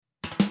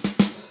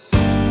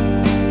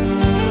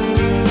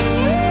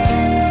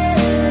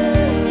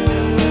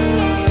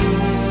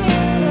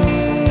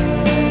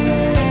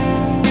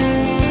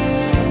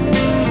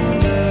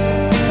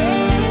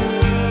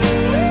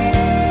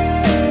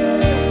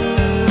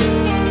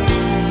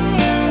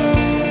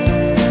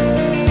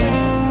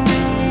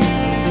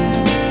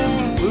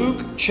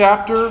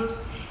chapter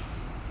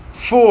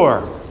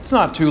 4. It's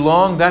not too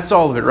long. That's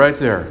all of it right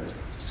there. It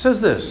says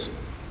this.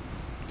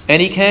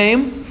 And he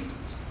came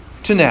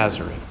to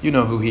Nazareth. You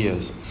know who he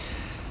is.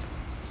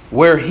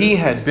 Where he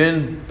had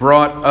been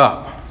brought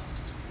up.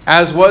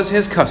 As was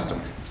his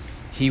custom,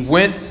 he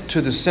went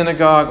to the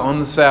synagogue on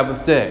the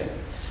Sabbath day.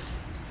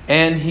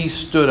 And he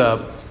stood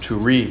up to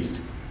read.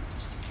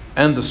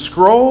 And the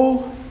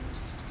scroll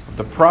of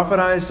the prophet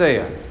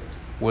Isaiah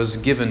was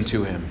given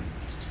to him.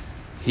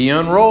 He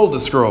unrolled the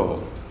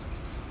scroll,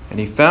 and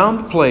he found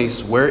the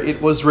place where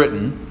it was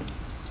written,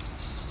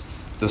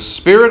 "The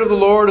Spirit of the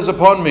Lord is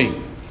upon me,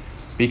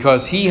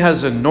 because he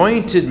has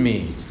anointed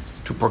me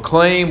to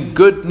proclaim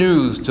good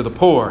news to the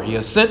poor. He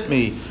has sent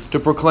me to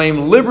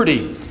proclaim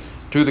liberty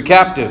to the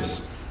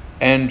captives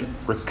and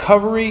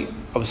recovery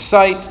of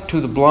sight to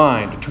the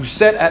blind, to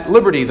set at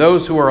liberty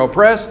those who are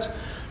oppressed,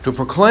 to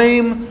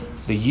proclaim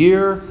the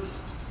year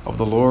of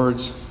the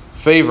Lord's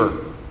favor."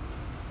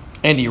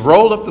 And he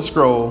rolled up the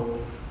scroll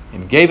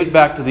and gave it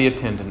back to the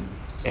attendant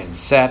and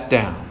sat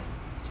down.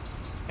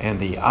 And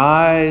the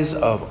eyes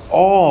of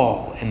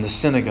all in the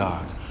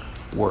synagogue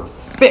were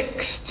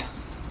fixed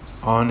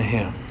on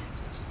him.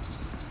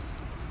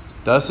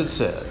 Thus it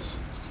says.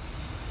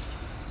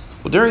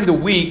 Well, during the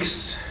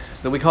weeks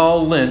that we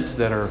call Lent,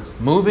 that are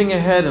moving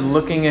ahead and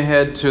looking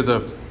ahead to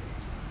the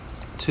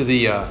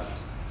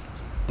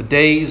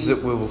days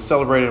that we will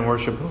celebrate and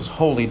worship, those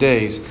holy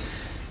days,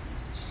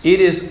 it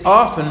is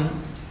often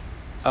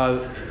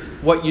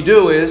what you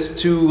do is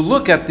to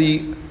look at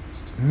the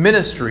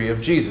ministry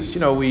of Jesus.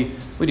 You know, we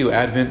do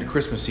Advent and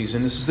Christmas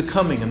season. This is the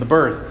coming and the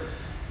birth.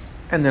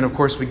 And then, of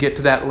course, we get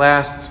to that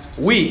last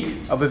week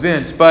of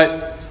events.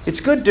 But it's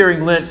good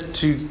during Lent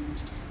to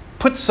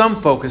put some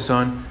focus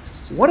on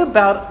what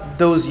about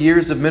those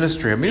years of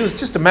ministry. I mean, it was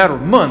just a matter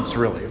of months,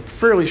 really, a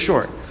fairly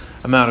short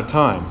amount of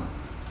time.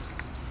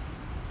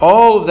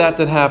 All of that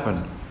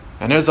happened,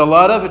 and there's a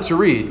lot of it to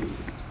read.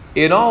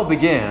 It all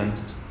began,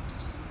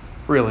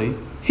 really,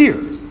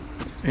 here,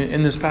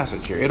 in this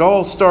passage here. It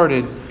all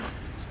started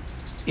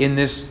in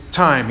this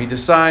time. He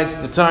decides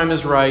the time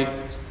is right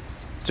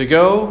to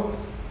go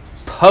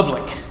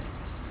public.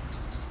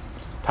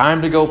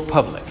 Time to go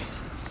public.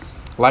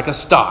 Like a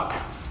stock.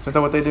 Isn't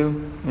that what they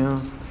do? You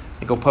know,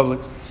 they go public.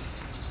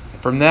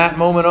 From that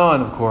moment on,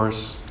 of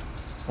course,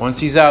 once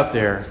he's out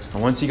there,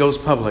 and once he goes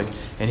public,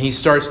 and he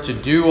starts to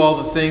do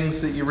all the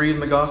things that you read in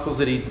the Gospels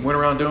that he went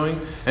around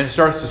doing, and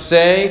starts to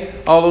say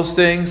all those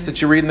things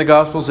that you read in the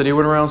Gospels that he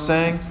went around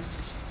saying,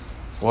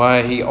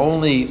 why,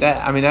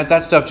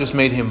 that stuff just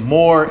made him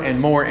more and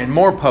more and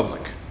more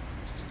public.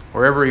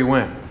 Wherever he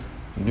went,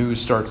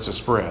 news starts to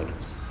spread.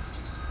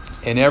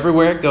 And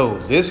everywhere it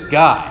goes, this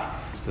guy,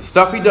 the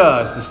stuff he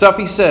does, the stuff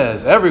he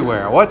says,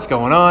 everywhere, what's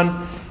going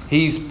on?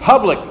 He's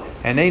public,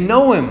 and they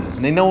know him,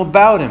 and they know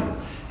about him.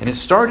 And it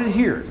started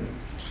here.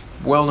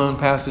 Well-known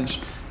passage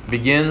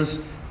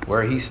begins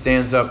where he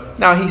stands up.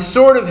 Now, he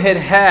sort of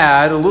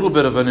had a little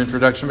bit of an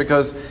introduction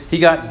because he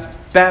got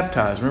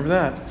baptized. Remember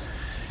that?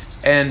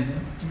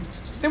 And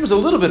there was a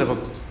little bit of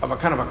a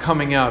kind of a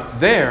coming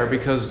out there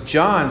because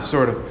John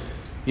sort of,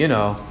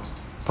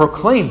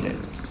 proclaimed it.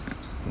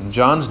 And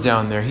John's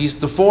down there. He's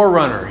the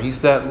forerunner. He's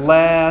that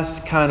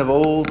last kind of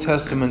Old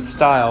Testament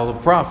style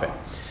of prophet.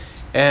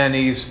 And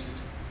he's,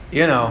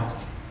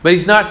 but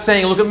he's not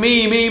saying, look at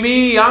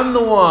me, I'm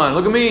the one,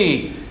 look at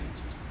me.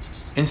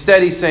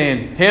 Instead, he's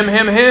saying,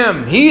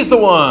 him, he's the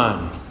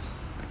one.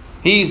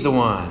 He's the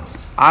one.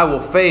 I will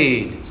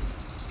fade.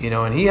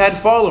 And he had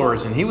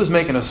followers, and he was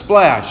making a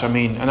splash. Pun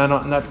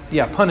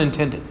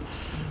intended,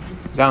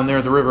 down there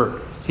at the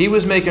river. He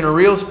was making a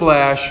real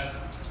splash,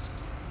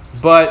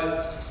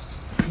 but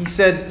he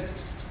said,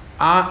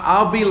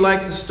 I'll be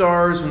like the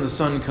stars when the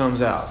sun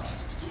comes out.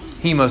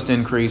 He must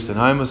increase, and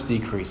I must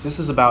decrease. This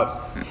is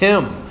about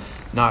him,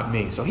 not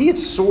me. So he had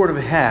sort of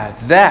had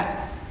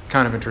that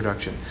kind of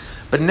introduction.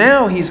 But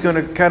now he's going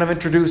to kind of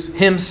introduce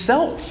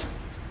himself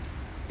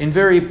in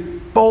very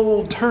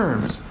bold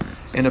terms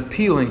and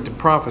appealing to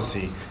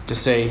prophecy to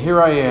say,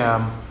 here I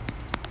am,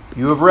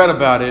 you have read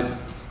about it,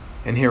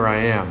 and here I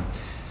am.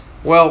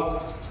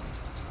 Well,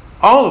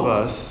 all of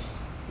us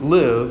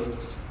live,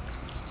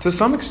 to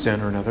some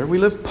extent or another, we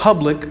live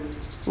public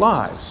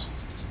lives.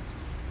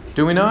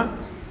 Do we not?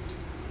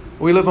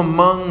 We live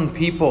among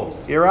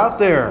people. You're out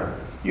there.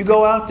 You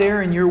go out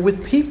there and you're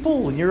with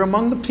people, and you're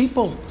among the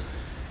people.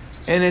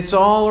 And it's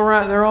all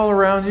around, they're all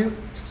around you.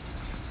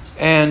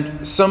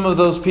 And some of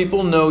those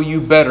people know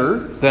you better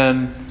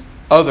than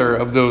other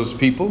of those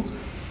people.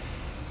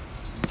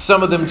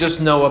 Some of them just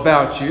know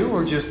about you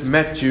or just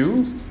met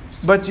you,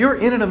 but you're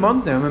in and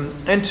among them.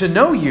 And to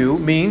know you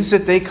means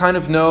that they kind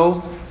of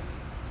know,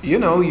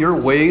 your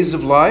ways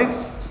of life,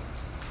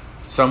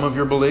 some of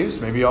your beliefs,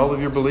 maybe all of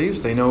your beliefs.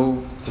 They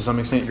know to some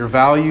extent your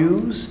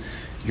values,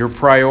 your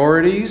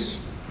priorities,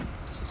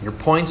 your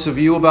points of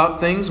view about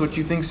things, what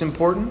you think is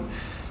important.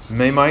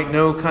 They might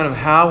know kind of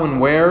how and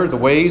where, the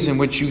ways in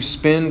which you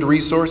spend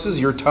resources,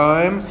 your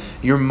time,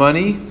 your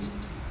money.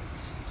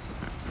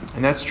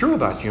 And that's true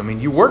about you.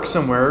 You work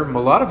somewhere. A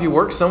lot of you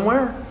work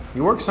somewhere.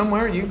 You work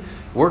somewhere. You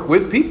work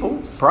with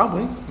people,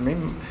 probably.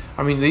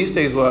 I mean, these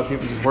days a lot of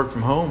people just work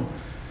from home.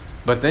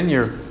 But then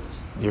your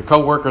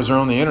coworkers are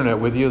on the internet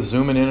with you,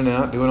 zooming in and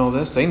out, doing all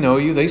this. They know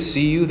you. They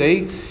see you.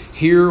 They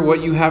hear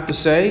what you have to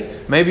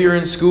say. Maybe you're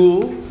in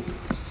school.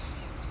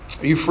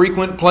 You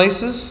frequent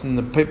places, and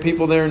the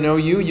people there know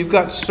you. You've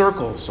got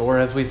circles, or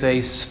as we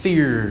say,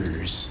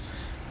 spheres,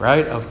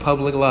 right, of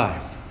public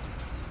life.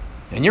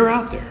 And you're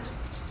out there.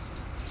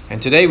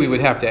 And today we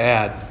would have to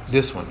add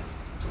this one.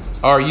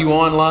 Are you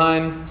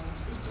online?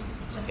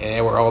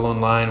 Yeah, we're all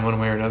online one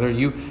way or another.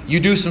 You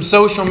do some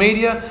social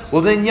media?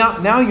 Well, then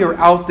now you're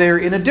out there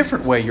in a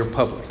different way. You're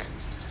public.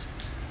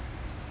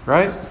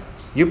 Right?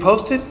 You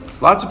post it,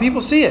 lots of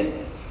people see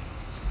it.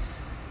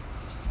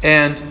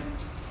 And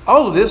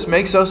all of this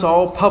makes us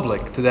all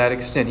public to that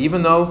extent.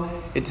 Even though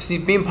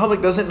being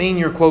public doesn't mean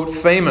you're, quote,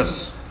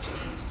 famous.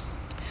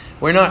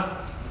 We're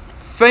not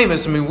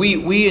famous. I mean,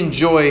 we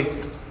enjoy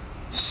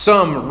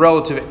some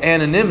relative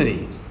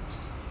anonymity.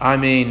 I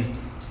mean,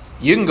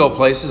 you can go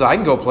places, I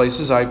can go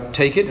places, I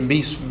take it and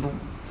be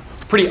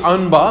pretty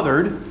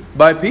unbothered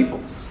by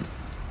people.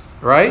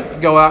 Right?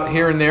 Go out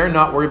here and there,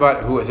 not worry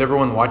about is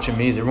everyone watching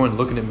me? Is everyone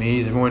looking at me?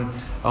 Is everyone,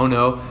 oh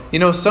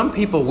no. Some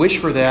people wish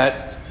for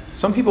that.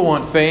 Some people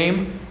want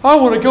fame. I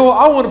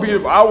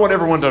want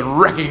everyone to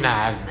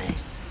recognize me.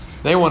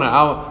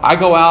 I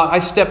go out, I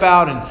step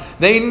out and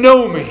they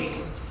know me.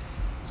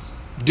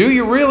 Do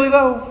you really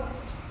though?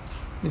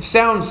 It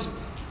sounds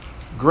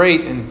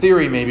great in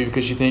theory maybe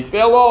because you think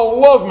they'll all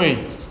love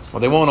me. Well,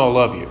 they won't all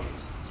love you.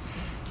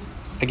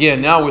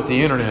 Again, now with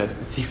the internet,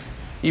 it's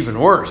even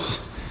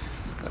worse.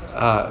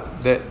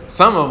 That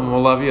some of them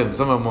will love you and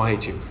some of them will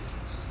hate you.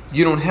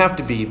 You don't have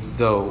to be,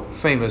 though,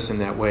 famous in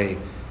that way.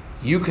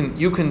 You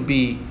can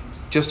be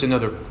just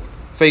another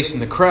face in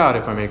the crowd,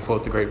 if I may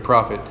quote the great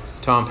prophet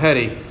Tom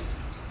Petty.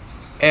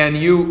 And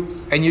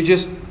you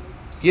just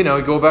you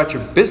go about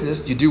your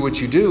business, you do what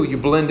you do, you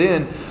blend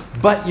in,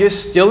 but you're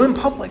still in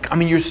public. I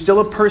mean, you're still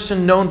a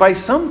person known by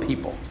some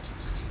people.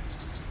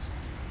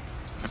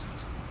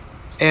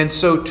 And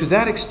so to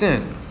that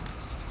extent,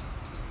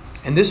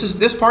 and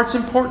this part's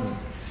important,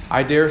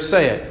 I dare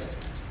say it,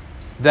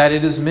 that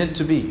it is meant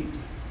to be.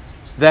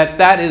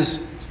 That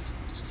is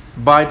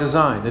by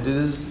design, that it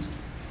is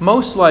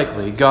most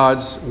likely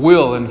God's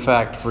will, in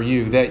fact, for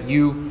you, that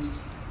you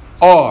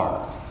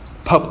are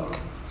public,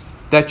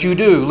 that you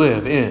do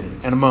live in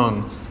and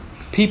among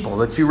people,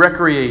 that you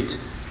recreate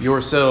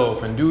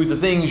yourself and do the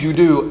things you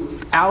do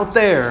out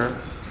there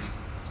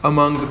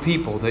among the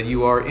people, that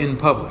you are in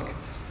public.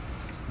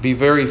 Be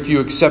very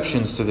few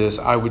exceptions to this,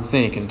 I would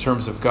think, in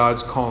terms of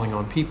God's calling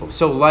on people.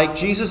 So like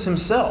Jesus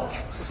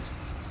himself,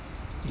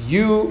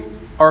 you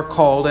are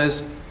called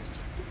to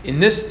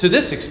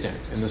this extent,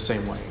 in the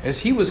same way, as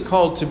he was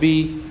called to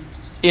be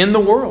in the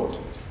world.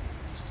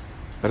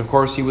 But of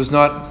course, he was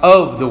not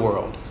of the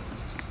world.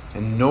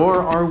 And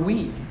nor are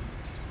we.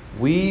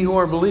 We who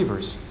are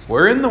believers.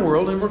 We're in the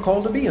world and we're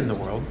called to be in the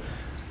world,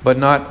 but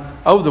not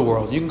of the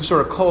world. You can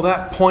sort of call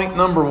that point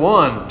number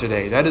one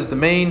today. That is the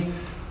main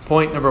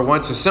point number one.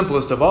 It's the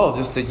simplest of all,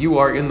 just that you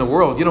are in the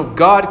world.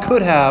 God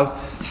could have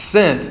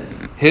sent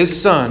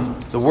his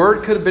Son. The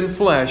Word could have been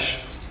flesh,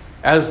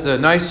 as the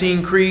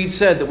Nicene Creed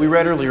said that we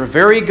read earlier.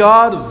 Very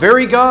God,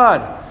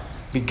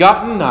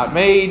 begotten, not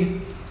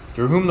made,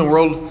 through whom the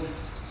world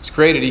was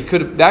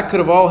created. That could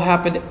have all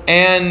happened,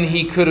 and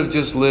he could have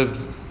just lived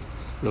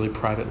really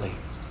privately.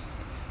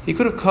 He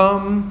could have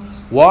come,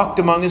 walked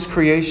among his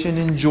creation,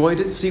 enjoyed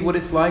it, see what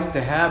it's like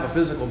to have a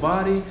physical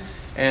body,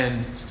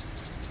 and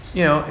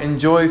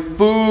enjoy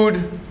food.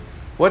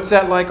 What's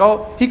that like?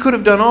 He could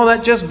have done all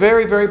that just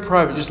very, very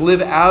private. Just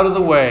live out of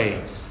the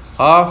way,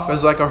 off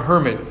as like a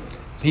hermit.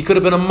 He could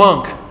have been a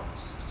monk.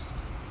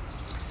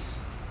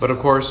 But of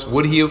course,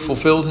 would he have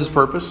fulfilled his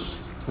purpose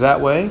that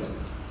way?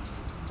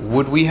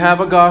 Would we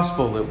have a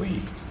gospel that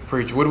we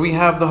preach? Would we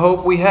have the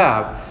hope we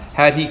have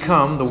had he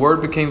come, the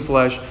Word became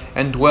flesh,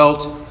 and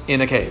dwelt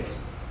in a cave?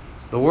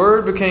 The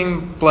Word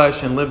became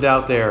flesh and lived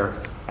out there,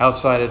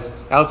 outside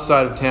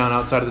of town,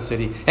 outside of the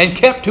city, and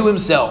kept to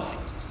himself.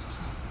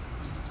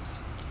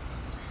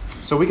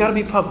 So we got to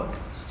be public.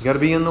 You got to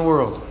be in the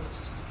world.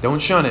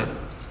 Don't shun it.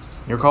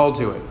 You're called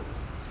to it.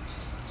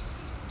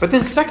 But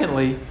then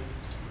secondly,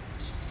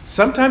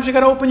 sometimes you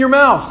got to open your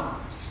mouth.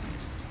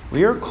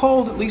 We are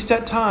called, at least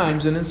at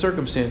times and in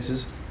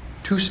circumstances,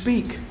 to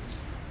speak.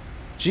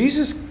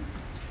 Jesus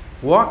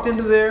walked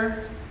into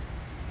there,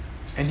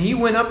 and he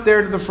went up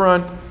there to the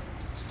front,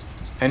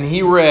 and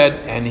he read,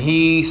 and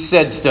he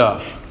said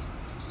stuff.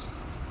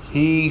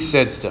 This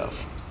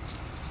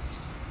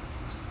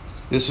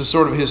is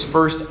sort of his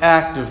first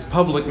act of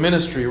public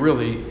ministry,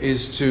 really,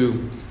 is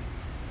to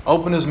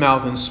open his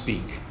mouth and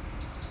speak.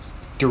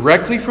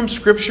 Directly from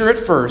Scripture at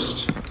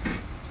first,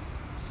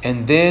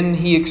 and then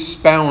he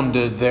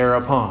expounded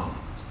thereupon.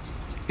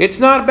 It's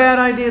not a bad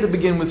idea to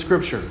begin with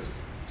Scripture.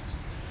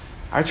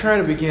 I try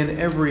to begin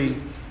every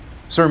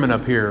sermon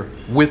up here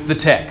with the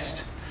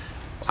text.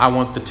 I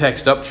want the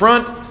text up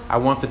front. I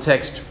want the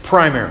text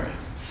primary.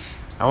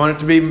 I want it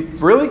to be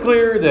really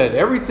clear that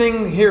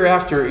everything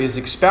hereafter is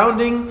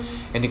expounding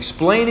and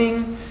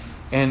explaining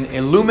and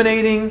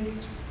illuminating.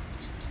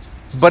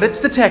 But it's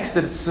the text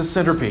that's the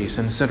centerpiece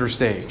and center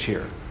stage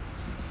here.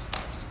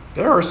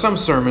 There are some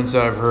sermons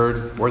that I've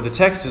heard where the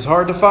text is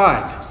hard to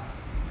find,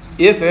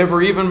 if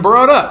ever even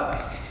brought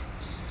up.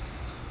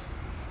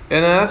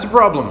 And that's a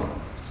problem.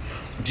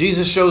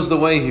 Jesus shows the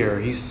way here.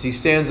 He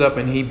stands up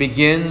and he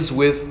begins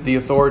with the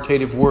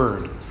authoritative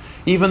word.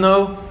 Even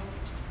though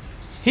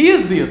he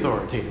is the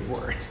authoritative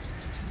word.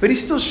 But he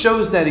still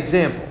shows that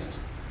example.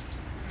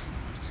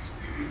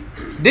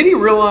 Did he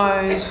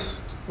realize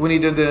when he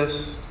did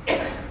this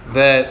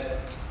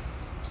that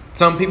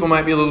some people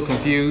might be a little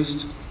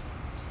confused?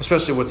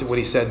 Especially what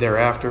he said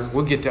thereafter.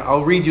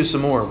 I'll read you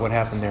some more of what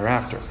happened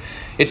thereafter.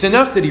 It's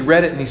enough that he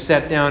read it and he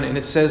sat down, and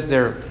it says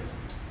they're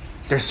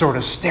sort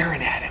of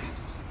staring at him.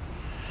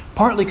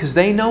 Partly because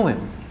they know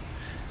him.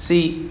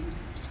 See,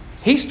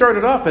 he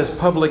started off as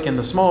public in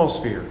the small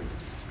sphere,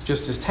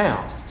 just his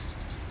town.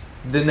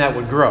 Then that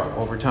would grow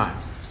over time.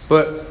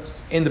 But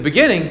in the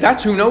beginning,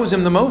 that's who knows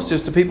him the most,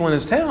 is the people in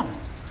his town.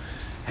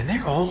 And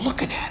they're all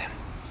looking at him.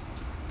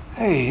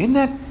 Hey, ain't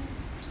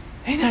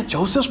that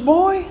Joseph's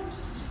boy?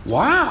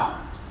 Wow.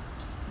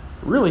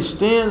 Really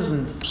stands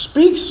and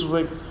speaks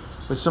with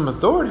some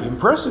authority.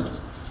 Impressive.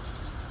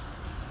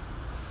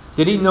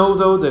 Did he know,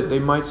 though, that they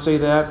might say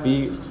that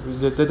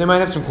they might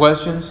have some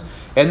questions?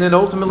 And then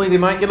ultimately they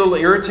might get a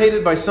little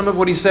irritated by some of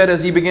what he said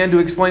as he began to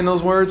explain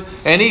those words?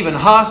 And even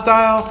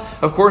hostile?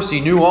 Of course, he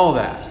knew all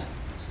that.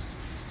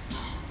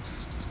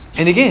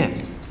 And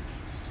again,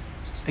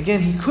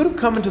 he could have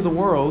come into the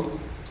world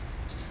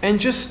and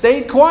just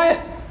stayed quiet.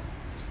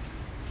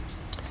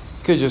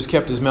 He could have just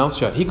kept his mouth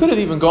shut. He could have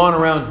even gone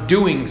around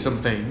doing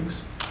some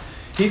things.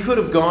 He could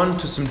have gone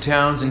to some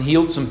towns and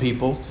healed some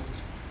people,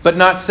 but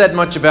not said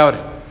much about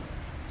it.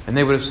 And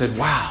they would have said,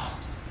 wow,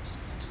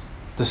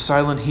 the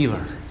silent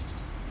healer,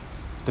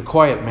 the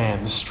quiet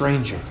man, the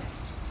stranger.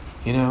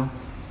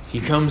 He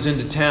comes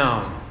into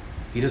town.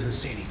 He doesn't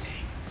say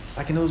anything.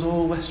 Like in those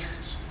old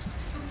westerns.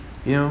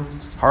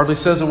 Hardly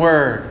says a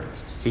word.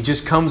 He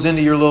just comes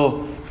into your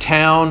little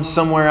town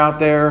somewhere out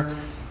there,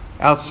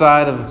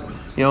 outside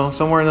of,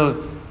 somewhere in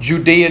the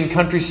Judean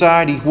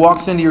countryside. He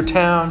walks into your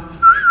town.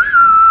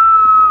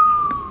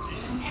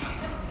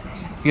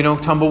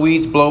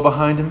 Tumbleweeds blow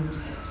behind him.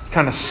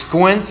 Kind of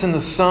squints in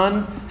the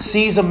sun,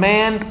 sees a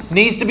man,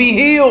 needs to be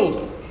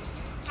healed.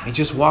 He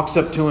just walks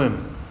up to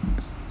him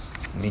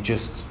and he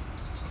just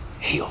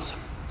heals him.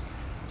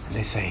 And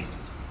they say,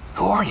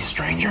 who are you,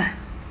 stranger?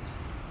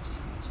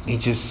 He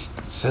just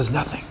says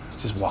nothing.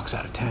 Just walks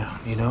out of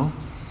town,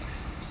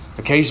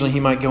 Occasionally he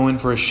might go in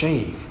for a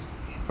shave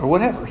or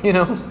whatever,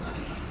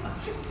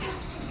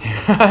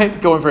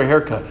 Going for a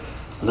haircut.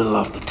 A little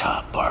off the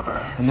top,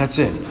 barber. And that's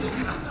it.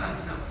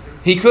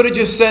 He could have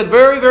just said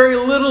very, very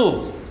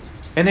little.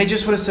 And they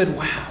just would have said,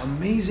 wow,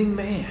 amazing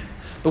man.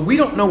 But we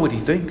don't know what he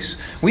thinks.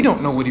 We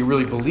don't know what he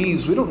really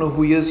believes. We don't know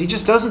who he is. He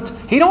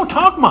don't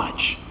talk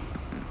much.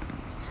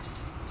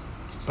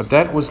 But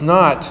that was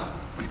not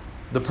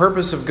the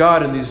purpose of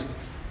God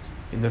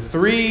in the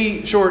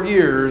 3 short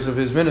years of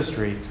his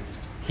ministry.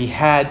 He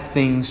had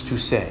things to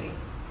say.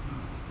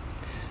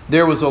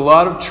 There was a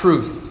lot of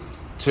truth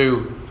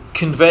to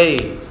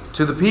convey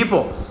to the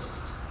people.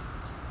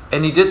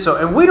 And he did so.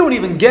 And we don't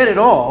even get it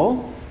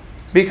all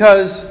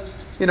because,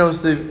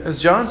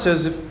 as John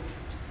says,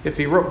 if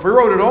he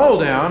wrote it all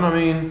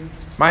down,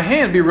 my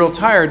hand would be real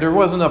tired. There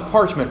wasn't enough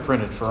parchment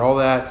printed for all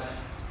that.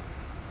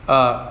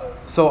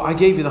 So I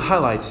gave you the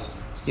highlights.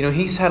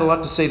 He's had a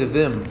lot to say to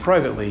them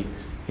privately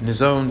in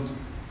his own.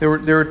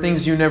 There are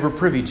things you're never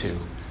privy to.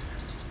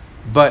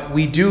 But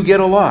we do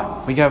get a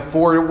lot. We got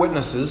 4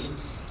 witnesses,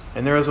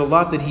 and there is a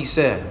lot that he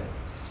said.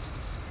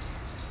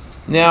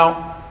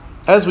 Now,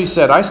 as we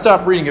said, I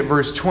stopped reading at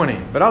verse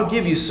 20, but I'll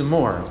give you some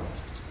more.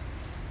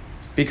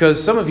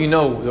 Because some of you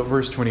know what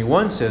verse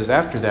 21 says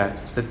after that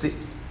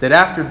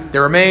after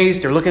they're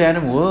amazed, they're looking at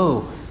him,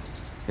 whoa.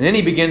 And then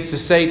he begins to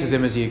say to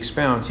them as he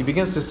expounds, he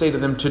begins to say to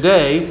them,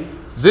 today,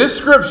 this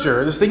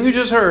scripture, this thing you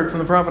just heard from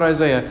the prophet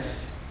Isaiah,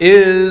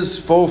 is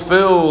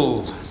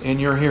fulfilled in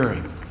your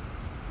hearing.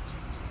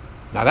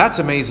 Now that's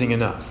amazing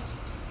enough.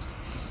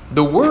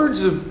 The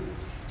words of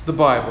the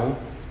Bible,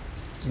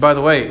 by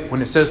the way,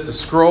 when it says the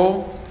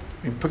scroll,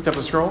 you picked up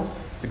a scroll,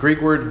 the Greek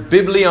word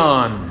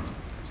biblion.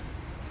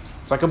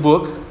 It's like a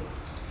book.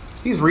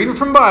 He's reading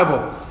from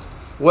Bible.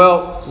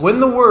 Well, when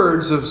the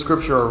words of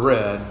Scripture are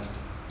read,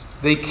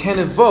 they can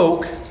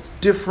evoke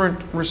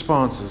different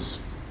responses.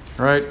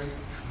 Right?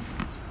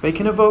 They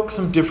can evoke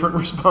some different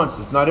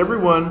responses. Not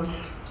everyone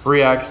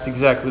reacts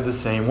exactly the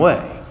same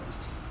way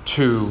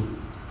to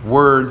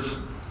words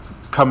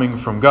coming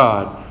from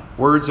God.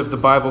 Words of the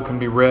Bible can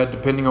be read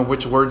depending on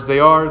which words they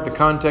are, the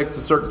context,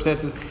 the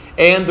circumstances,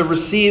 and the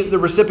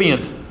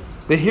recipient,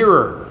 the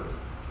hearer.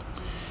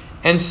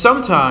 And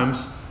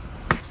sometimes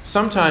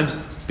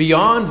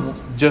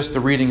beyond just the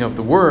reading of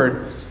the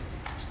word,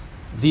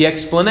 the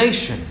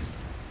explanation,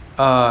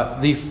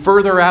 the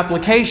further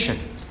application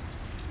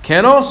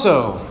can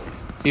also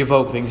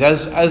evoke things.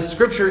 As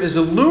Scripture is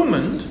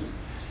illumined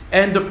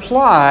and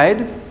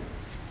applied,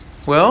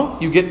 well,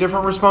 you get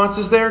different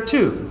responses there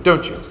too,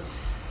 don't you?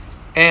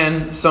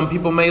 And some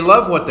people may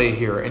love what they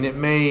hear, and it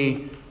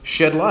may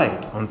shed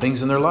light on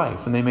things in their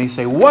life. And they may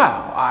say,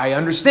 wow, I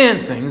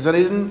understand things that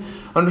I didn't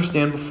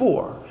understand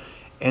before.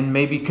 And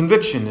maybe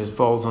conviction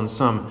falls on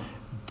some.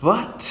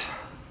 But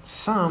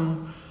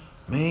some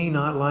may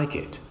not like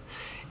it.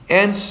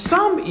 And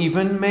some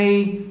even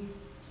may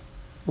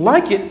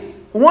like it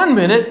one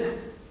minute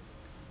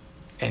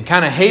and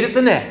kind of hate it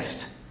the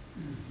next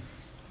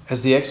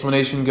as the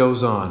explanation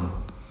goes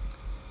on.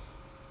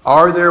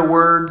 Are there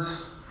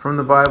words from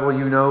the Bible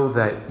you know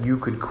that you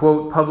could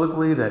quote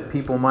publicly that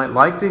people might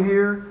like to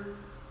hear?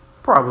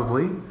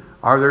 Probably.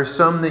 Are there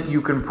some that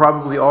you can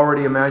probably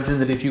already imagine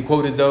that if you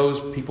quoted those,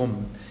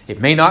 it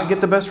may not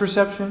get the best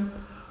reception?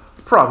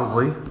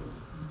 Probably.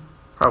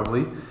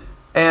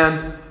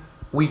 And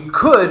we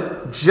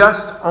could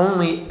just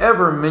only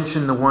ever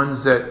mention the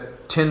ones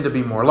that tend to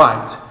be more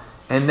liked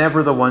and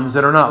never the ones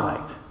that are not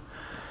liked.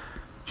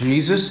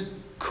 Jesus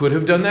could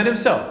have done that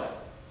himself.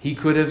 He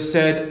could have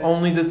said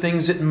only the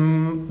things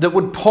that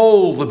would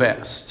poll the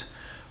best.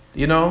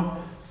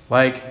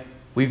 Like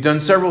we've done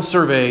several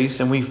surveys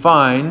and we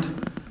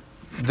find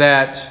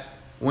that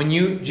when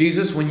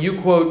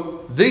you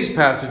quote these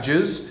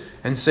passages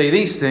and say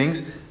these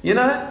things,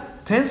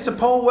 that tends to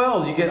poll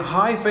well. You get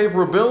high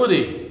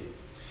favorability.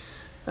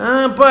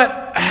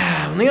 But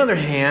on the other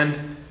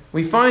hand,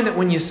 we find that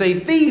when you say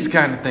these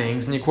kind of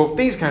things and you quote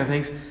these kind of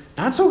things,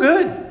 not so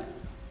good.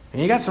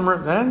 And you got some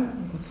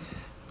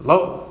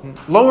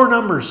lower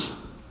numbers,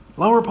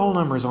 lower poll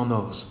numbers on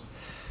those.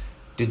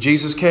 Did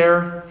Jesus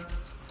care?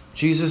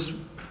 Jesus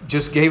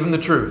just gave him the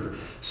truth.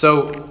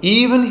 So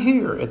even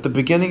here at the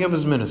beginning of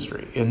his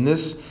ministry, in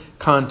this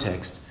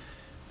context,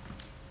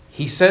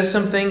 he says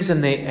some things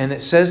and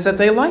it says that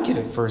they like it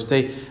at first.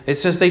 It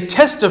says they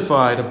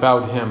testified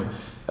about him.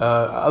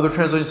 Other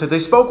translations said they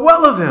spoke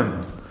well of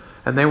him.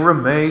 And they were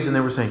amazed and they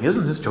were saying,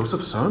 isn't this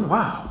Joseph's son?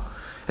 Wow.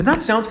 And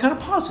that sounds kind of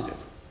positive.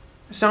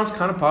 It sounds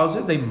kind of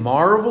positive. They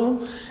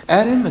marvel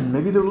at him and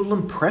maybe they're a little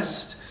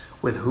impressed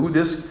with who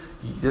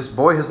this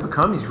boy has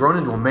become. He's grown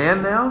into a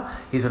man now.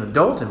 He's an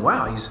adult and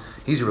wow,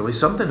 he's really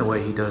something the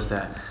way he does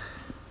that.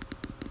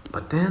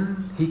 But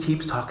then he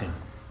keeps talking.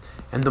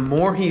 And the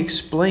more he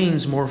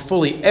explains more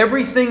fully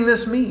everything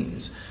this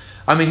means.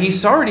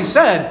 He's already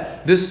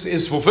said this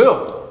is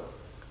fulfilled.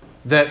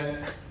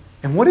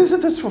 And what is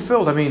it that's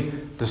fulfilled?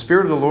 The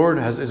Spirit of the Lord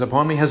is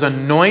upon me, has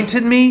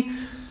anointed me.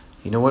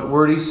 You know what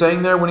word he's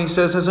saying there when he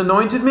says has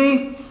anointed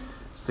me?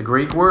 It's the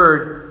Greek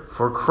word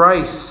for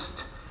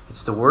Christ.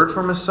 It's the word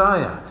for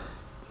Messiah.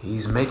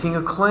 He's making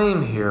a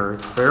claim here.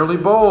 It's fairly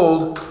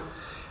bold.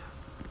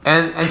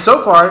 And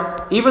so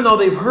far, even though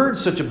they've heard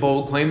such a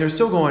bold claim, they're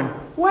still going,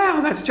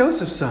 wow, that's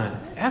Joseph's son.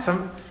 That's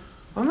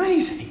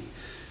amazing.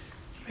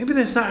 Maybe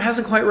this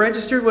hasn't quite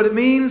registered what it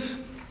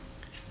means.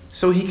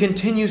 So he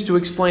continues to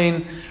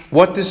explain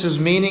what this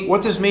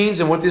means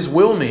and what this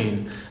will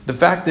mean. The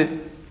fact that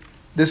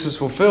this is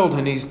fulfilled,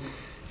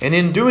 and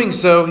in doing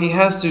so, he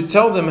has to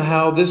tell them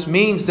how this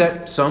means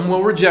that some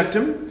will reject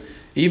him,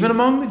 even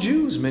among the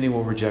Jews, many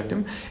will reject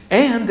him,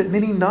 and that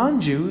many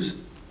non-Jews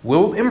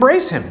will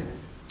embrace him.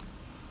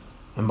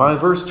 And by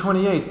verse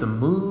 28, the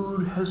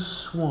mood has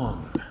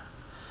swung.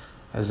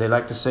 As they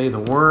like to say, the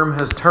worm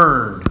has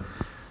turned.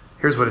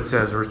 Here's what it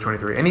says, verse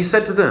 23. And he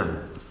said to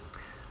them,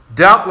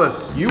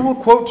 doubtless you will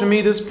quote to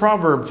me this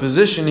proverb,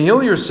 physician,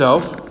 heal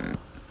yourself.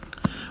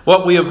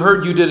 What we have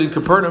heard you did in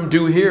Capernaum,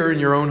 do here in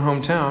your own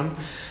hometown.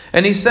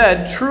 And he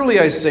said, truly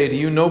I say to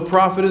you, no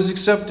prophet is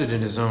accepted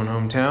in his own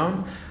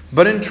hometown.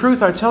 But in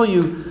truth I tell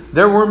you,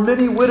 there were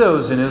many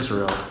widows in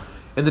Israel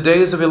in the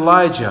days of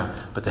Elijah.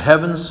 But the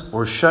heavens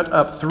were shut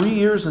up 3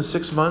 years and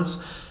 6 months,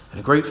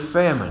 and a great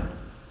famine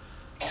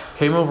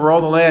came over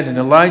all the land. And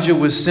Elijah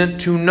was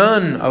sent to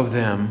none of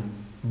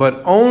them,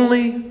 but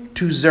only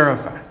to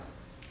Zarephath,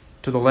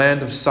 to the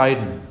land of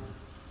Sidon,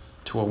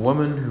 to a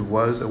woman who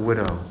was a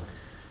widow.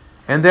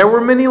 And there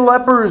were many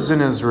lepers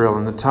in Israel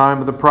in the time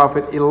of the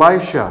prophet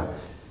Elisha,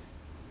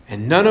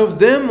 and none of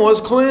them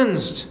was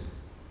cleansed,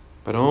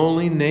 but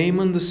only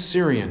Naaman the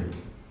Syrian.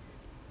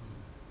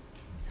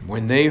 And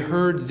when they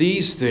heard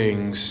these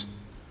things,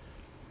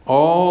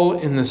 all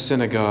in the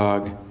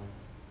synagogue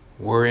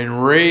were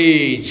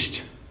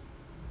enraged.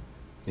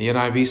 The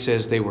NIV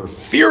says they were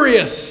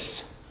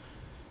furious.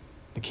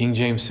 The King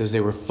James says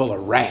they were full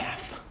of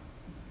wrath.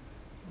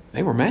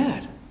 They were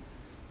mad.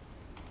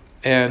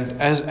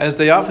 And as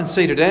they often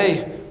say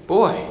today,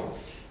 boy,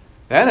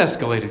 that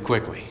escalated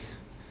quickly.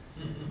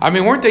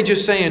 Weren't they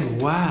just saying,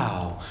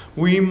 wow,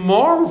 we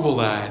marvel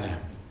at him,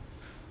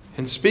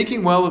 and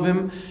speaking well of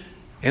him,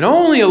 and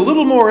only a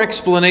little more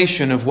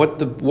explanation of what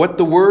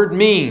the word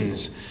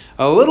means,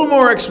 a little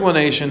more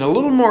explanation, a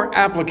little more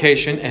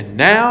application, and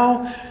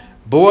now,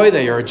 boy,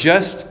 they are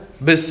just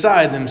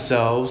beside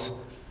themselves.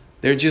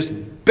 They're just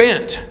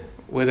bent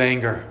with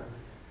anger.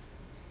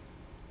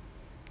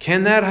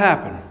 Can that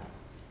happen?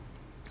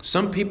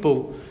 Some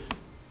people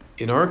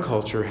in our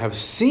culture have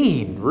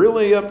seen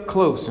really up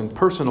close and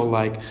personal,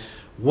 like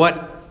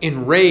what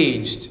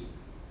enraged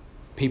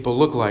people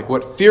look like,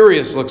 what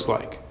furious looks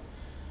like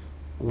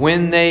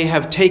when they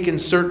have taken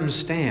certain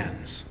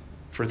stands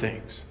for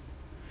things.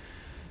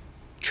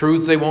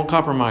 Truths they won't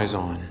compromise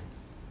on,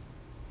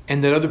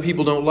 and that other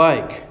people don't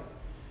like.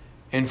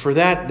 And for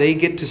that, they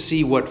get to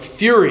see what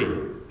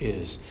fury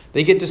is.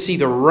 They get to see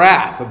the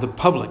wrath of the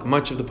public,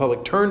 much of the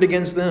public, turned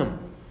against them.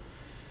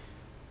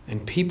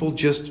 And people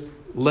just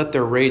let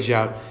their rage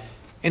out.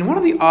 And one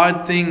of the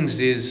odd things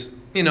is,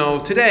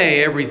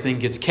 today everything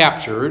gets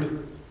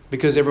captured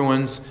because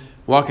everyone's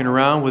walking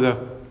around with a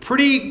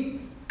pretty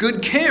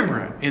good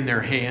camera in their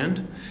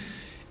hand.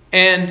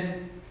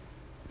 And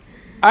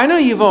I know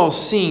you've all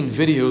seen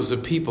videos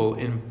of people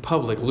in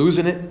public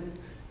losing it,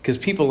 because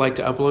people like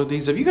to upload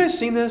these. Have you guys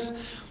seen this?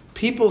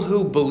 People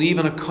who believe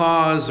in a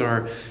cause,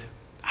 or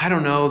I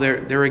don't know,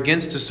 they're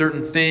against a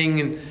certain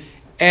thing,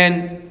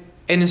 and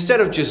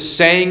instead of just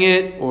saying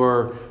it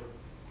or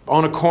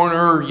on a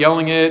corner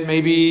yelling it,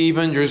 maybe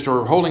even just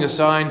or holding a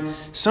sign,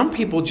 some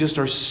people just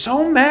are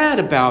so mad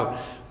about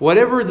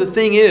whatever the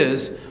thing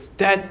is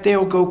that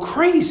they'll go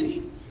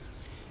crazy.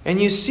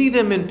 And you see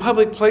them in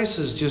public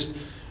places just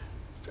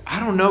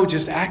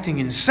acting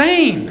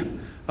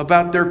insane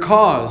about their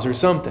cause or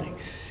something.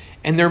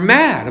 And they're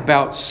mad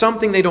about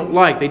something they don't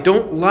like. They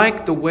don't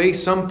like the way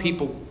some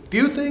people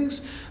view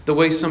things, the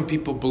way some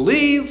people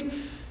believe,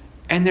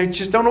 and they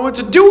just don't know what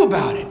to do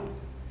about it.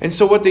 And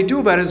so what they do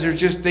about it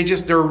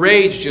is their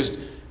rage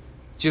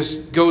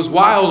just goes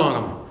wild on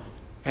them.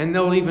 And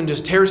they'll even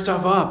just tear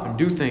stuff up and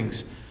do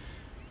things.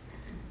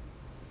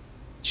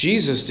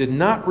 Jesus did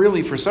not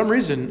really, for some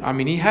reason,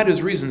 he had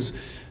his reasons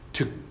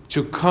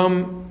to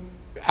come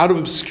out of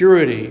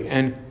obscurity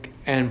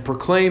and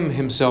proclaim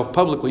himself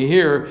publicly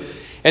here.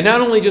 And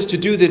not only just to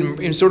do that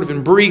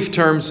in brief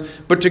terms,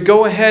 but to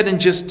go ahead and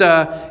just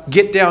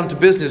get down to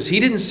business. He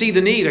didn't see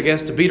the need, I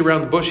guess, to beat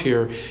around the bush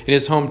here in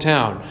his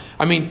hometown.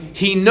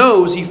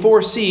 He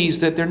foresees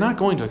that they're not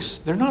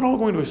all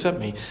going to accept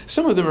me.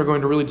 Some of them are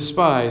going to really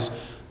despise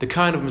the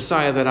kind of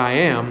Messiah that I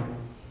am,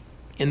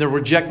 and they'll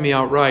reject me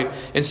outright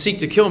and seek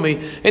to kill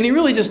me. And he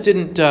really just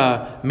didn't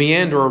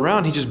meander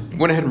around. He just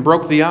went ahead and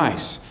broke the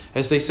ice.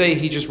 As they say,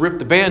 he just ripped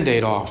the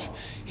Band-Aid off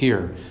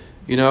here,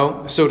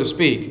 so to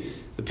speak.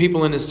 The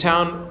people in his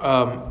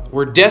town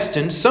were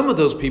destined, some of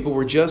those people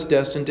were just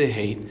destined to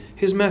hate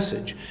his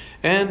message.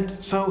 And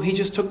so he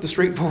just took the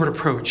straightforward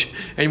approach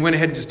and went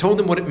ahead and just told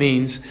them what it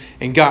means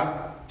and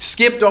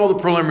skipped all the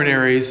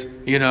preliminaries,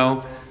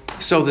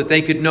 so that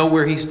they could know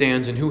where he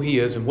stands and who he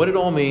is and what it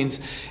all means,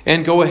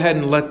 and go ahead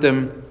and let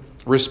them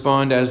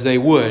respond as they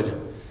would.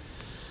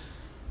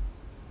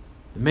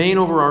 The main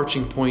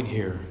overarching point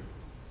here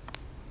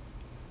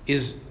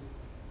is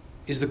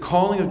the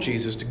calling of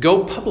Jesus to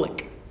go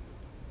public.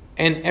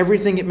 And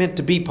everything it meant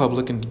to be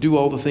public and to do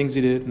all the things he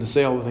did and to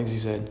say all the things he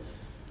said.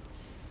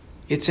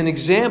 It's an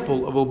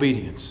example of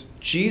obedience.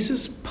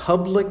 Jesus'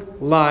 public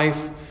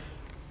life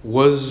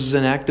was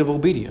an act of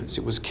obedience.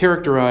 It was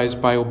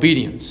characterized by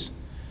obedience.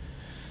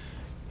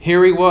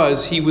 Here he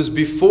was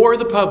before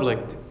the public.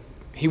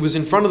 He was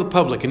in front of the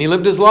public, and he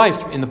lived his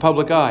life in the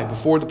public eye,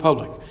 before the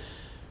public.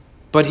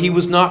 But he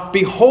was not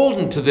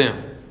beholden to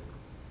them.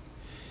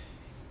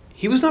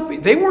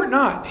 They were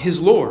not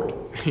his Lord.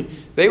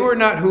 They were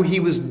not who he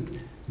was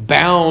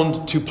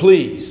bound to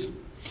please.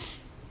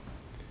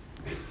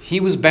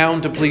 He was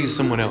bound to please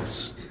someone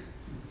else.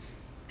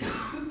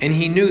 And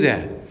he knew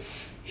that.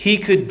 He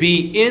could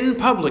be in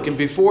public and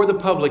before the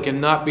public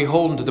and not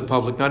beholden to the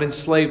public, not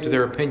enslaved to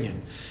their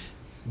opinion.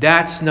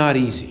 That's not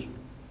easy.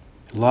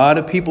 A lot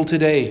of people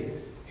today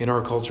in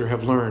our culture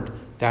have learned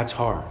that's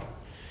hard.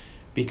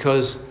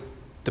 Because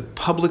the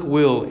public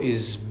will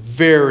is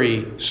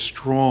very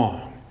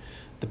strong.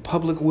 The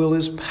public will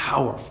is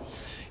powerful.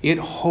 It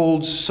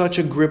holds such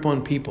a grip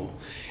on people,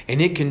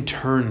 and it can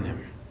turn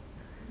them.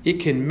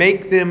 It can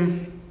make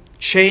them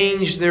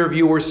change their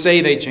view or say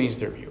they changed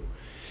their view.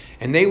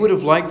 And they would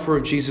have liked for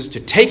Jesus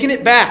to taken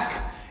it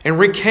back and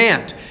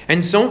recant.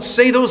 And don't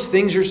say those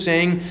things you're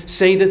saying.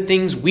 Say the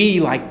things we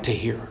like to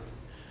hear.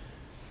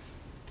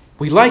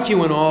 We like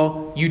you and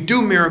all. You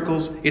do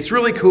miracles. It's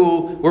really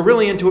cool. We're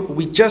really into it. But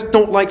we just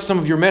don't like some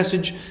of your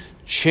message.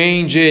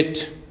 Change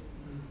it.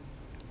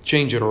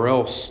 Change it or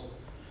else.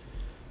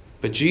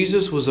 But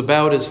Jesus was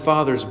about his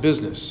Father's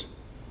business.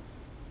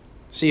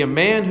 See, a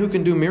man who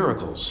can do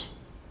miracles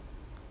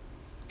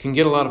can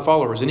get a lot of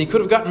followers. And he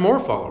could have gotten more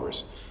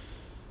followers.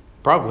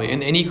 Probably.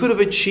 And he could have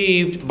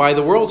achieved, by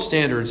the world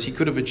standards, he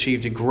could have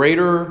achieved a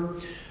greater,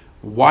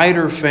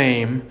 wider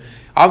fame.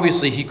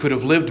 Obviously, he could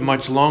have lived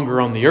much longer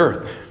on the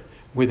earth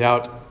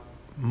without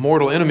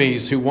mortal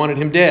enemies who wanted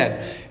him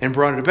dead and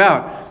brought it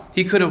about.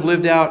 He could have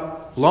lived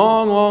out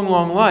long, long,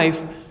 long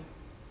life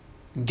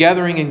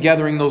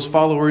gathering those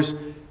followers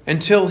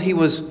until he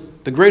was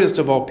the greatest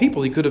of all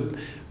people. He could have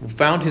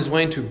found his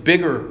way into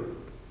bigger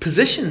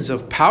positions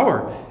of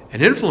power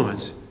and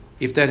influence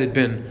if that had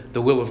been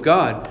the will of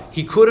God.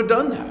 He could have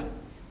done that.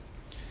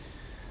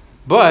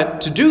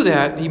 But to do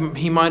that,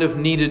 he might have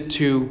needed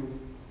to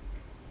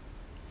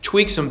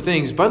tweak some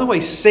things. By the way,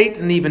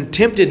 Satan even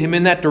tempted him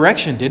in that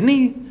direction, didn't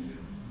he?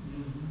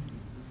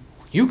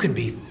 You can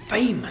be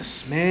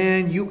famous,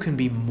 man. You can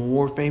be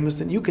more famous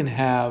than you can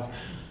have.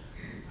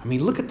 I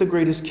mean, look at the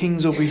greatest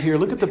kings over here.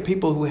 Look at the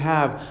people who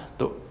have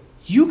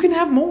you can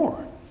have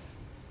more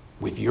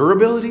with your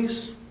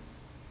abilities,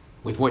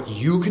 with what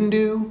you can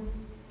do.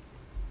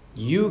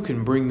 You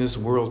can bring this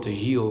world to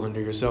heel under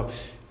yourself.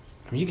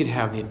 I mean, you could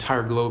have the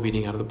entire globe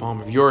eating out of the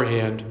palm of your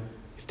hand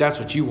if that's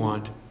what you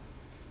want.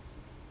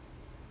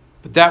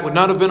 But that would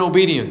not have been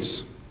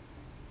obedience.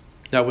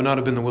 That would not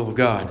have been the will of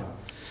God.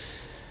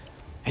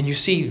 And you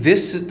see,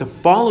 the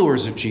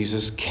followers of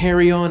Jesus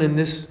carry on in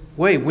this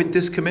way with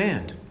this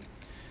command.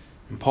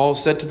 And Paul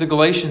said to the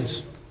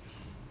Galatians,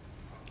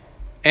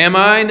 am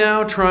I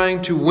now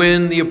trying to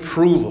win the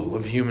approval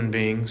of human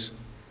beings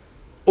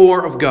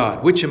or of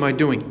God? Which am I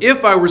doing?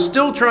 If I were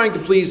still trying to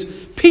please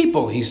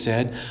people, he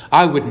said,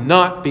 I would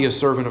not be a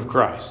servant of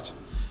Christ.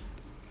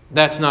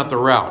 That's not the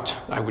route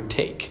I would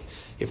take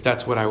if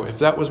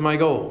that was my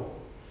goal.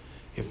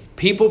 If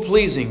people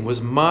pleasing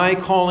was my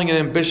calling and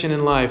ambition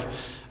in life,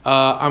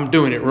 I'm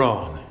doing it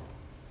wrong.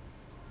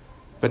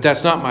 But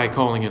that's not my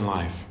calling in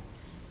life.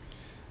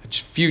 A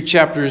few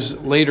chapters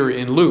later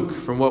in Luke,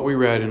 from what we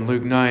read in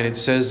Luke 9, it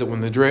says that when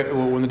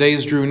the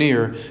days drew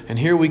near, and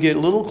here we get a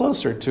little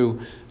closer to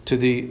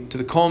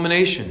the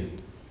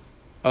culmination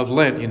of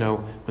Lent,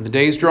 when the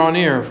days draw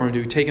near for him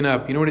to be taken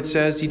up, you know what it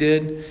says he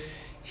did?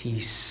 He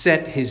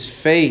set his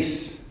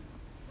face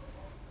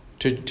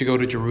to go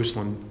to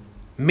Jerusalem.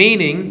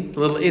 Meaning, a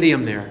little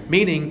idiom there,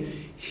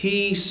 meaning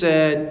he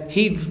said,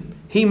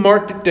 he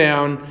marked it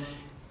down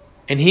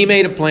and he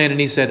made a plan and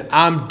he said,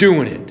 I'm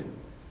doing it.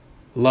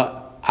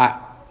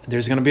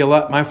 There's going to be a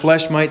lot, my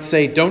flesh might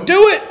say, don't do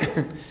it.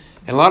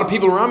 And a lot of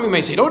people around me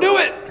may say, don't do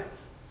it.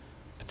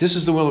 But this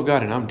is the will of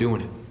God and I'm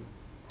doing it.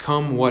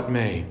 Come what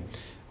may.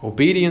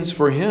 Obedience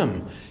for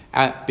him,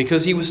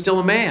 because he was still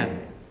a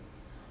man.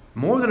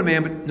 More than a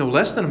man, but no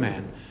less than a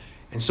man.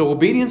 And so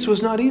obedience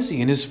was not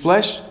easy, and his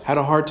flesh had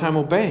a hard time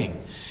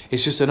obeying.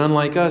 It's just that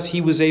unlike us, he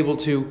was able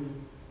to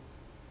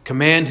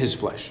command his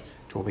flesh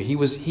to obey. He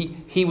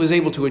was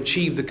able to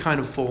achieve the kind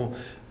of full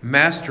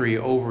mastery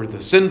over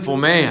the sinful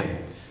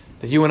man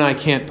that you and I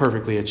can't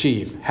perfectly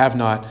achieve, have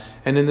not,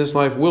 and in this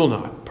life will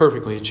not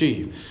perfectly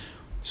achieve.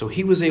 So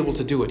he was able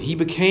to do it. He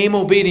became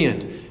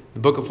obedient. The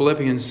book of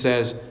Philippians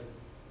says,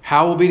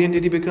 how obedient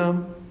did he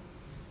become?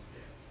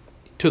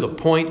 To the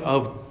point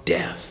of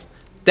death.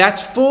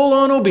 That's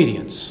full-on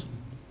obedience.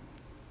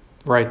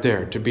 Right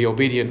there, to be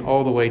obedient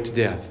all the way to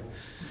death.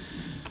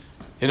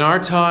 In our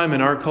time,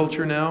 in our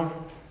culture now,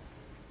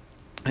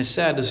 it's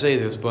sad to say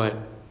this, but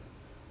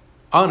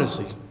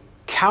honestly,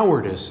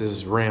 cowardice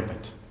is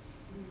rampant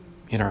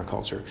in our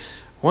culture.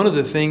 One of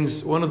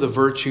the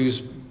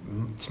virtues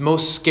it's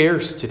most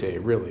scarce today,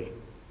 really,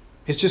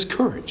 is just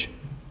courage.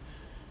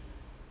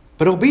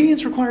 But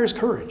obedience requires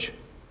courage.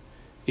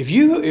 If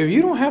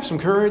you don't have some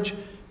courage,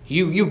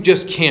 you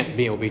just can't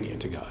be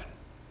obedient to God.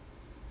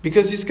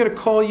 Because he's going to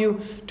call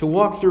you to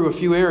walk through a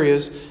few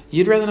areas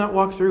you'd rather not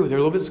walk through. They're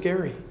a little bit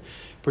scary,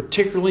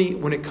 particularly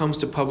when it comes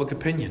to public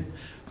opinion.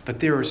 But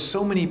there are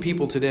so many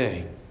people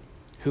today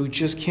who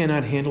just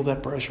cannot handle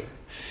that pressure.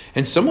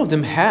 And some of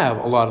them have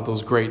a lot of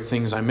those great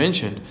things I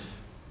mentioned.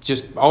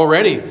 Just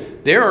already,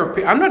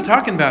 I'm not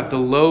talking about the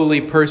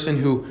lowly person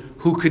who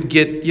could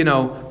get,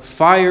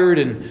 fired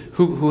and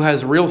who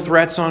has real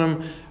threats on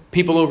him.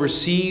 People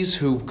overseas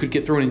who could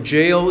get thrown in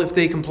jail if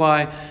they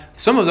comply.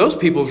 Some of those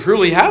people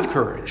truly have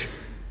courage.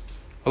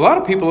 A lot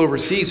of people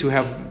overseas who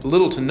have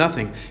little to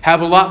nothing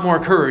have a lot more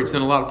courage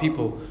than a lot of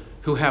people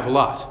who have a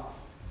lot.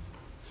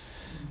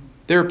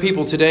 There are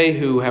people today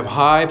who have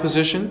high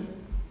position,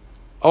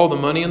 all the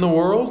money in the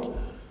world.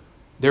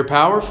 They're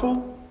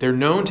powerful. They're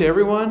known to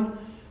everyone.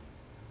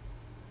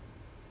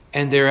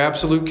 And they're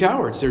absolute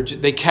cowards.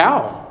 They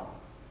cow.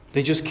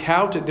 They just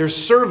cow. They're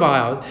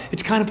servile.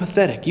 It's kind of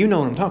pathetic. You know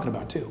what I'm talking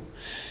about too.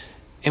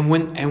 And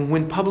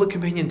when public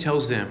opinion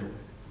tells them,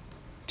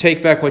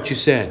 take back what you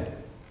said,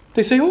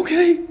 they say,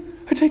 okay,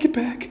 I take it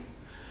back.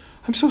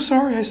 I'm so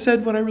sorry. I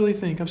said what I really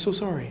think. I'm so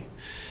sorry.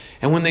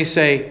 And when they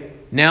say,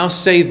 now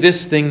say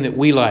this thing that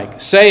we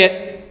like, say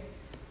it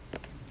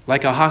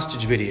like a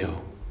hostage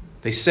video.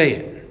 They say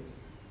it.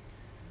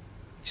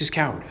 It's just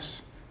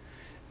cowardice.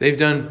 They've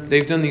done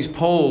these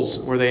polls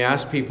where they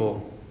ask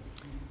people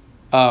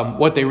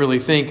what they really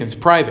think, and it's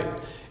private.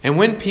 And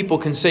when people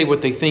can say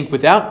what they think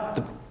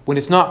when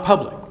it's not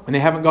public, when they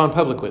haven't gone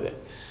public with it,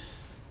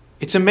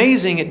 it's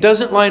amazing. It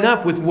doesn't line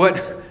up with what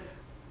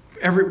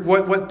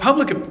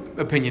public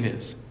opinion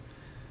is.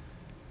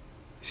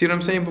 See what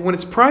I'm saying? But when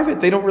it's private,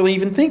 they don't really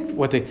even think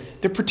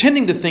they're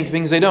pretending to think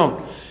things they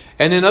don't.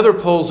 And then other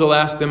polls will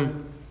ask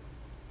them.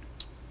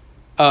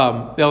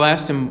 They'll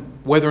ask them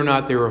whether or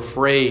not they're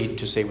afraid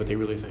to say what they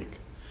really think.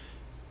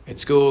 At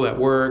school, at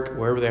work,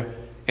 wherever they're.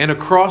 And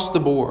across the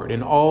board,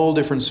 in all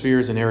different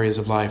spheres and areas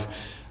of life,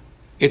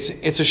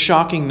 it's a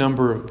shocking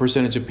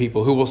percentage of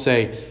people who will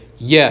say,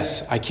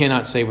 yes, I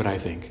cannot say what I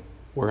think.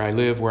 Where I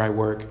live, where I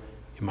work,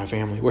 in my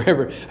family,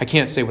 wherever, I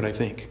can't say what I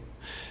think.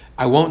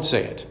 I won't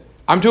say it.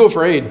 I'm too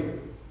afraid.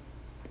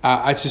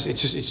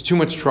 It's too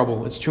much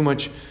trouble. It's too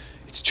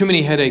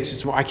many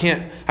headaches. I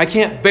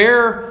can't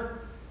bear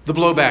the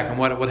blowback on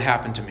what would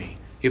happen to me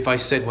if I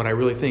said what I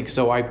really think.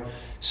 So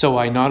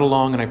I nod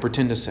along and I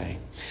pretend to say.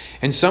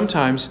 And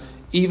sometimes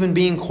even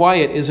being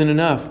quiet isn't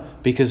enough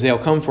because they'll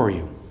come for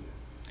you.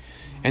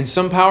 And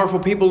some powerful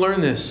people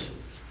learn this.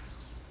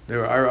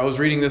 I was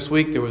reading this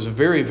week. There was a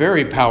very,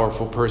 very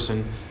powerful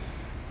person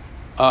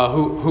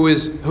who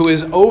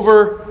is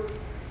over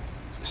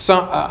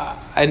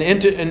an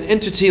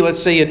entity,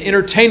 let's say an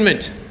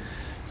entertainment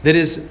that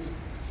is,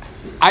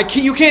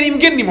 you can't even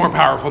get any more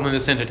powerful than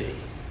this entity.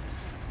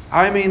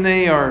 I mean,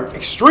 they are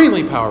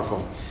extremely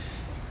powerful.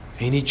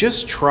 And he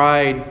just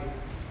tried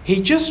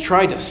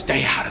to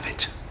stay out of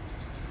it.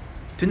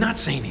 Did not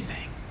say anything.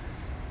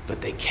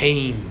 But they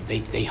came,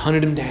 they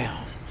hunted him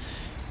down.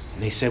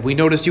 And they said, we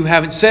noticed you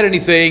haven't said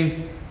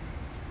anything.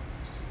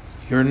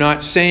 You're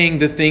not saying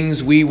the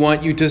things we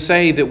want you to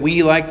say that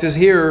we like to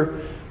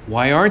hear.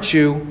 Why aren't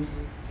you?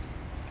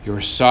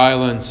 Your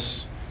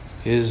silence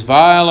is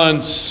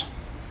violence.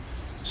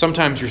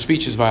 Sometimes your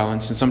speech is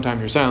violence, and sometimes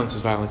your silence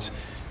is violence.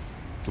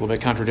 A little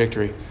bit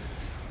contradictory.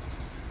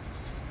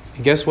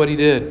 And guess what he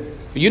did?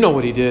 You know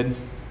what he did.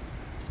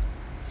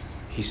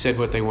 He said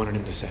what they wanted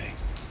him to say.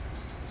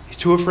 He's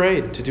too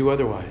afraid to do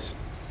otherwise.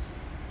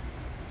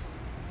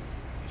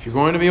 If you're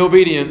going to be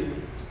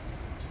obedient,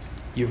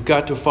 you've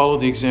got to follow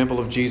the example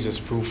of Jesus,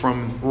 who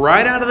from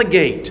right out of the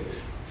gate,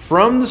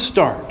 from the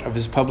start of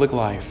his public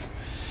life,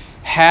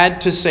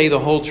 had to say the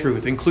whole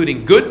truth,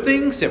 including good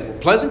things that were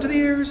pleasant to the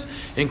ears,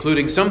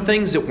 including some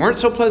things that weren't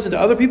so pleasant to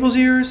other people's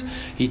ears.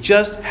 He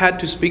just had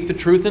to speak the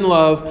truth in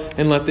love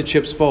and let the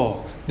chips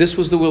fall. This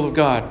was the will of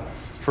God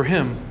for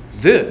him.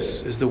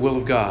 This is the will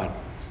of God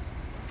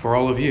for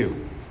all of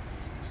you.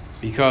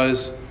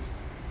 Because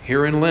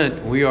here in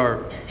Lent, we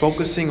are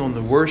focusing on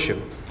the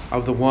worship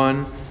of the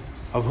one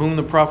of whom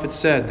the prophet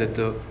said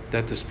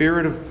that the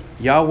Spirit of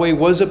Yahweh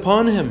was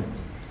upon him,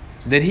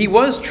 that he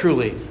was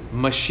truly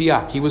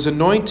Mashiach. He was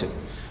anointed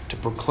to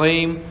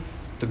proclaim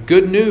the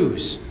good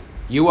news.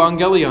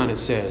 Euangelion, it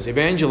says.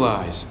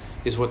 Evangelize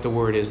is what the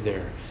word is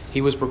there. He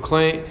was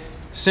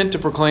sent to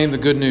proclaim the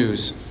good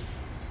news.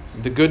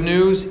 The good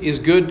news is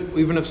good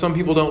even if some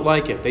people don't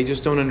like it. They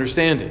just don't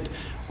understand it.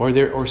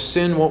 Or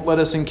sin won't let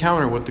us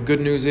encounter what the good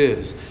news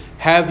is.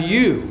 Have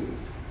you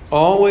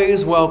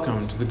always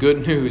welcomed the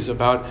good news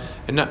about,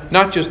 and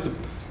not just the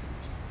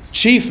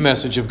chief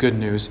message of good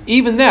news,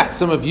 even that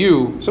some of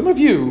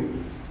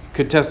you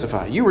could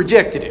testify. You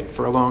rejected it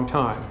for a long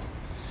time.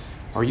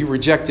 Or you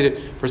rejected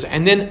it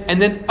and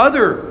then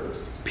other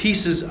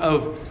pieces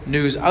of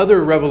news,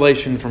 other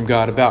revelation from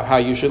God about how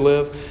you should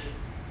live.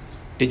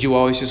 Did you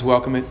always just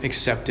welcome it,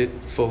 accept it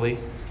fully?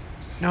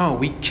 No,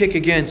 we kick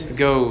against the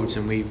goads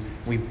and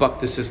we buck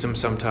the system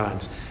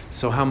sometimes.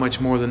 So how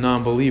much more the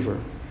non-believer?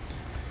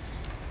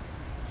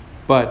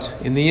 But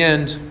in the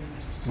end,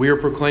 we are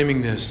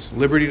proclaiming this.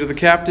 Liberty to the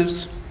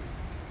captives,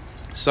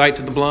 sight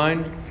to the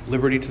blind,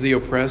 liberty to the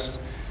oppressed,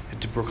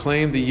 and to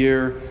proclaim the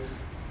year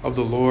of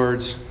the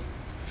Lord's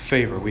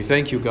favor. We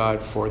thank you,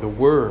 God, for the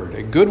word,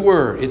 a good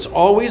word. It's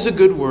always a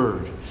good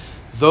word.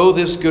 Though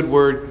this good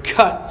word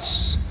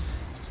cuts,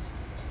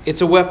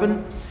 it's a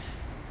weapon.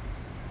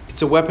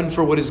 It's a weapon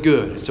for what is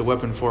good. It's a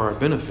weapon for our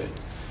benefit.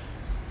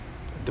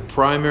 The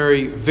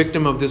primary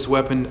victim of this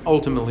weapon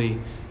ultimately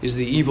is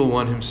the evil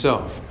one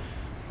himself.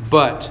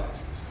 But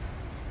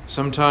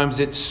sometimes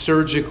it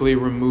surgically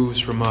removes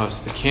from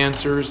us the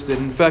cancers that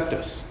infect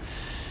us.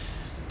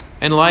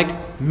 And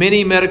like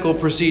many medical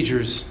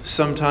procedures,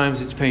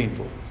 sometimes it's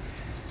painful.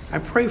 I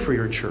pray for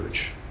your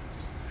church.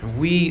 And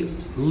we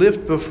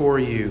lift before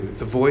you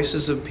the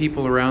voices of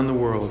people around the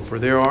world, for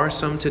there are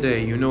some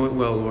today, you know it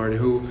well, Lord,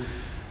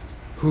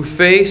 who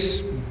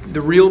face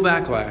the real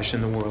backlash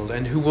in the world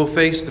and who will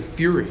face the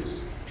fury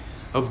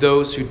of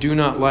those who do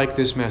not like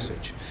this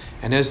message.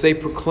 And as they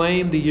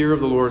proclaim the year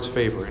of the Lord's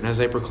favor, and as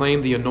they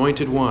proclaim the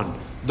Anointed One,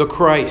 the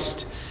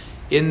Christ,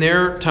 in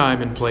their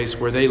time and place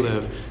where they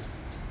live,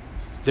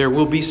 there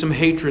will be some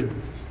hatred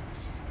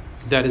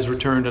that is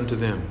returned unto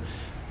them.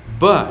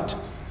 But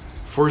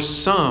for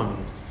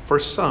some,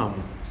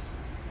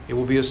 it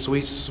will be a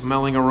sweet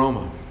smelling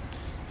aroma.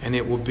 And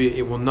it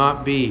will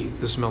not be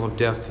the smell of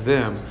death to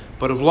them,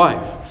 but of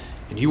life.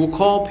 And you will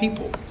call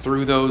people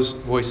through those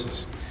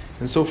voices.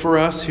 And so for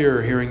us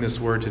here, hearing this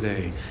word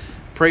today,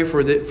 pray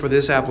for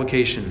this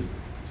application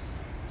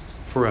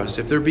for us.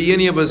 If there be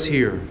any of us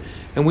here,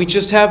 and we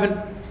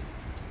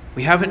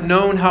haven't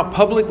known how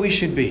public we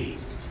should be,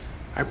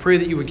 I pray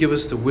that you would give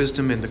us the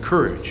wisdom and the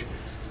courage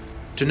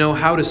to know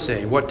how to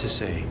say, what to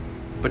say,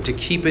 but to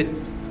keep it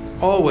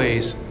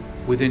always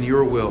within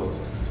your will.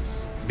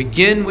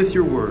 Begin with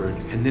your word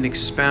and then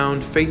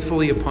expound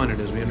faithfully upon it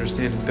as we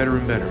understand it better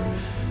and better,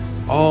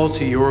 all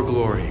to your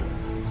glory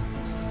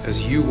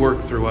as you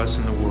work through us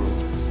in the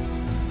world.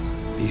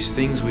 These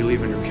things we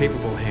leave in your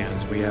capable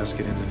hands. We ask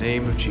it in the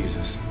name of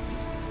Jesus.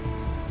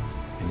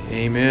 And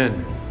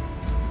amen.